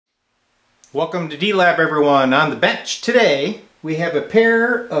Welcome to D-Lab, everyone. On the bench today we have a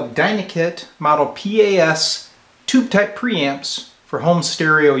pair of Dynaco model PAS tube type preamps for home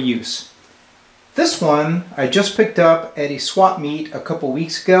stereo use. This one I just picked up at a swap meet a couple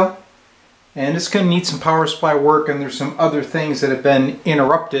weeks ago, and it's going to need some power supply work, and there's some other things that have been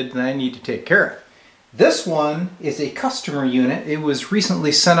interrupted that I need to take care of. This one is a customer unit. It was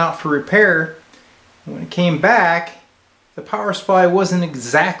recently sent out for repair. When it came back, the power supply wasn't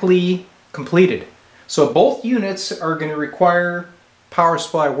exactly completed. So both units are going to require power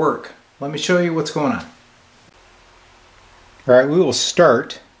supply work. Let me show you what's going on. Alright, we will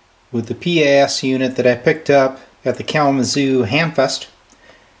start with the PAS unit that I picked up at the Kalamazoo Hamfest.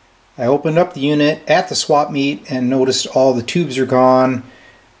 I opened up the unit at the swap meet and noticed all the tubes are gone.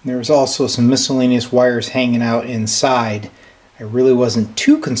 There was also some miscellaneous wires hanging out inside. I really wasn't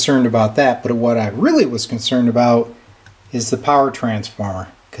too concerned about that, but what I really was concerned about is the power transformer,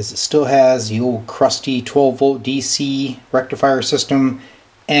 because it still has the old crusty 12 volt DC rectifier system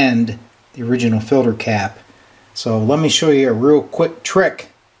and the original filter cap. So let me show you a real quick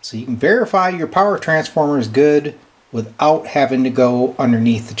trick so you can verify your power transformer is good without having to go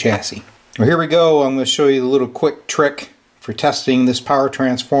underneath the chassis. Well, here we go. I'm going to show you the little quick trick for testing this power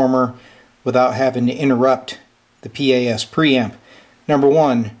transformer without having to interrupt the PAS preamp. Number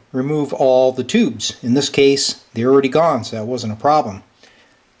one, remove all the tubes. In this case, they're already gone, so that wasn't a problem.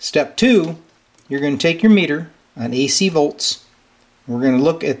 Step two, you're going to take your meter on AC volts. We're going to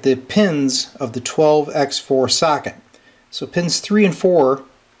look at the pins of the 12x4 socket. So pins 3 and 4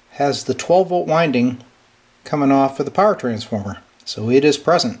 has the 12 volt winding coming off of the power transformer. So it is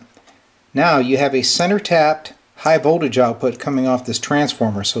present. Now you have a center tapped high voltage output coming off this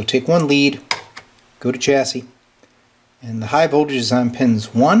transformer. So take one lead, go to chassis, and the high voltage is on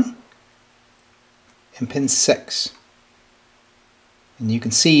pins 1 and pin 6. And you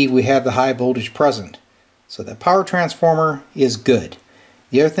can see we have the high voltage present. So the power transformer is good.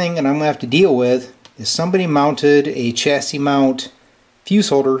 The other thing that I'm going to have to deal with is somebody mounted a chassis mount fuse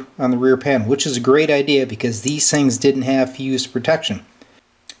holder on the rear panel, which is a great idea because these things didn't have fuse protection.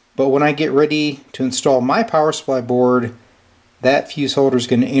 But when I get ready to install my power supply board, that fuse holder is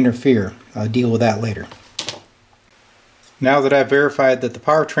going to interfere. I'll deal with that later. Now that I've verified that the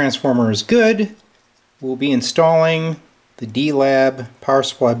power transformer is good, we'll be installing the D-Lab power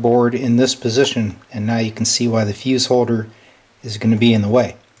supply board in this position, and now you can see why the fuse holder is going to be in the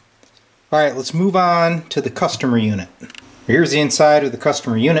way. Alright, let's move on to the customer unit. Here's the inside of the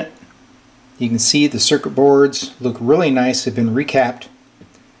customer unit. You can see the circuit boards look really nice. They've been recapped.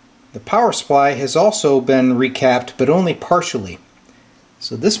 The power supply has also been recapped, but only partially.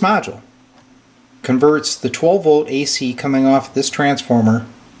 So this module converts the 12 volt AC coming off this transformer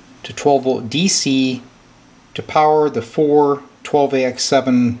to 12 volt DC to power the 4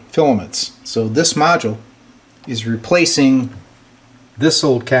 12AX7 filaments. So this module is replacing this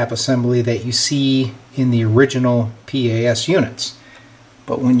old cap assembly that you see in the original PAS units.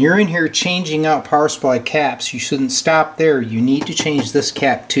 But when you're in here changing out power supply caps, you shouldn't stop there. You need to change this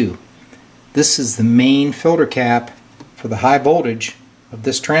cap too. This is the main filter cap for the high voltage of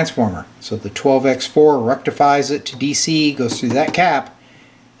this transformer. So the 12x4 rectifies it to DC, goes through that cap,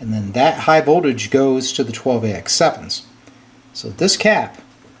 and then that high voltage goes to the 12AX7s. So this cap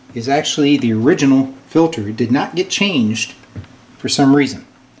is actually the original filter. It did not get changed for some reason.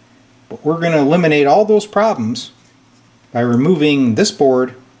 But we're going to eliminate all those problems by removing this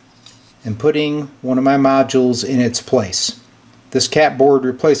board and putting one of my modules in its place. This cap board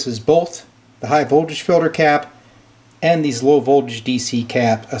replaces both the high voltage filter cap and these low voltage DC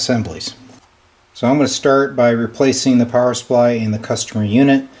cap assemblies. So I'm going to start by replacing the power supply in the customer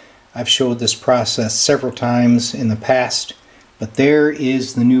unit. I've showed this process several times in the past, but there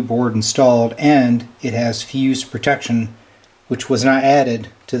is the new board installed, and it has fuse protection, which was not added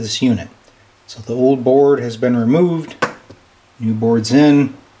to this unit. So the old board has been removed, new board's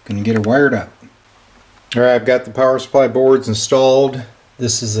in, going to get it wired up. Alright, I've got the power supply boards installed.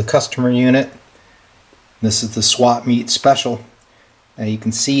 This is the customer unit. This is the swap meet special. Now you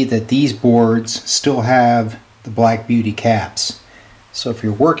can see that these boards still have the Black Beauty caps. So if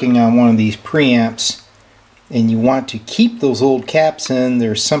you're working on one of these preamps and you want to keep those old caps in,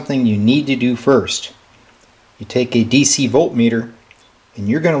 there's something you need to do first. You take a DC voltmeter and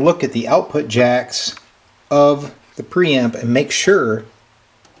you're going to look at the output jacks of the preamp and make sure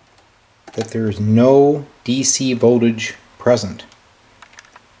that there's no DC voltage present.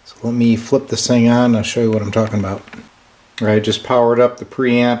 So let me flip this thing on and I'll show you what I'm talking about. Alright, I just powered up the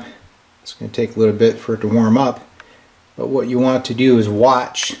preamp. It's going to take a little bit for it to warm up. But what you want to do is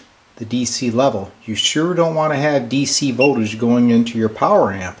watch the DC level. You sure don't want to have DC voltage going into your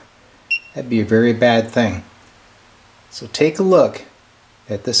power amp. That'd be a very bad thing. So take a look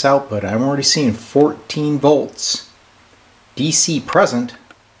at this output. I'm already seeing 14 volts DC present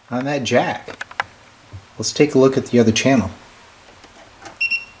on that jack. Let's take a look at the other channel.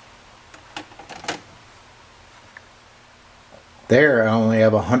 There I only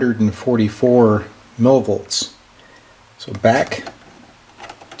have 144 millivolts. So back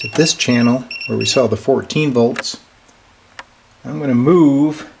to this channel where we saw the 14 volts, I'm going to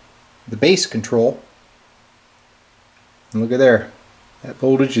move the base control, and look at there, that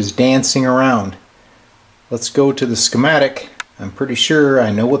voltage is dancing around. Let's go to the schematic. I'm pretty sure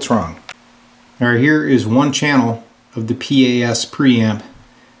I know what's wrong. Alright, here is one channel of the PAS preamp.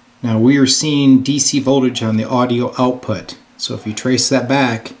 Now we are seeing DC voltage on the audio output. So if you trace that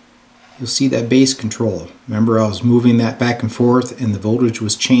back, you'll see that base control. Remember, I was moving that back and forth and the voltage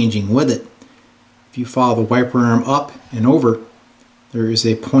was changing with it. If you follow the wiper arm up and over, there is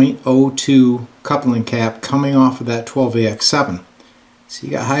a 0.02 coupling cap coming off of that 12AX7. So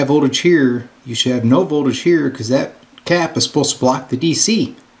you got high voltage here, you should have no voltage here because that cap is supposed to block the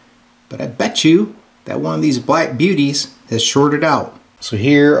DC. But I bet you that one of these black beauties has shorted out. So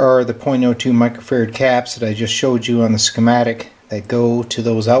here are the 0.02 microfarad caps that I just showed you on the schematic that go to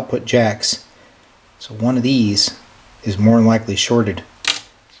those output jacks. So one of these is more than likely shorted.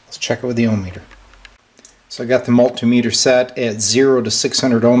 Let's check it with the ohm meter. So I got the multimeter set at 0 to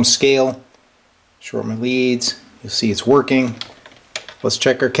 600 ohm scale. Short my leads. You'll see it's working. Let's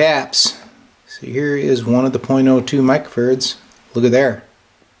check our caps. So here is one of the 0.02 microfarads. Look at there.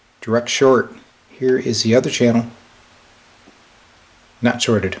 Direct short. Here is the other channel. Not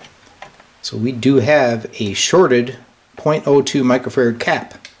shorted. So we do have a shorted 0.02 microfarad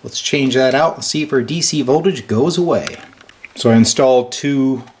cap. Let's change that out and see if our DC voltage goes away. So I installed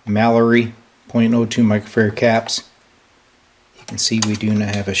two Mallory 0.02 microfarad caps. You can see we do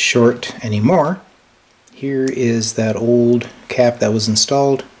not have a short anymore. Here is that old cap that was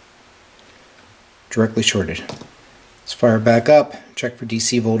installed. Directly shorted. Let's fire back up, check for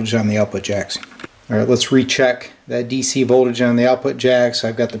DC voltage on the output jacks. Alright, let's recheck that DC voltage on the output jacks.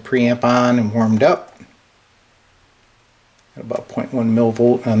 I've got the preamp on and warmed up. Got about 0.1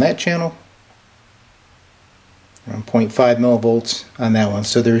 millivolt on that channel. Around 0.5 millivolts on that one.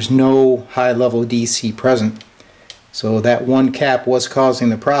 So there's no high level DC present. So that one cap was causing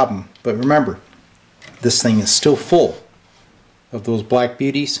the problem. But remember, this thing is still full of those black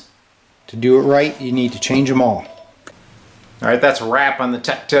beauties. To do it right, you need to change them all. Alright, that's a wrap on the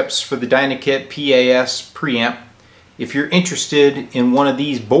tech tips for the Dynaco PAS preamp. If you're interested in one of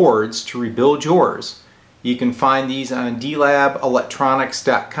these boards to rebuild yours, you can find these on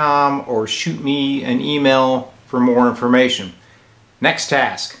dlabelectronics.com or shoot me an email for more information. Next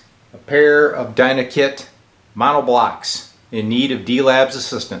task, a pair of Dynaco monoblocks in need of D-Lab's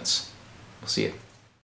assistance. We'll see you.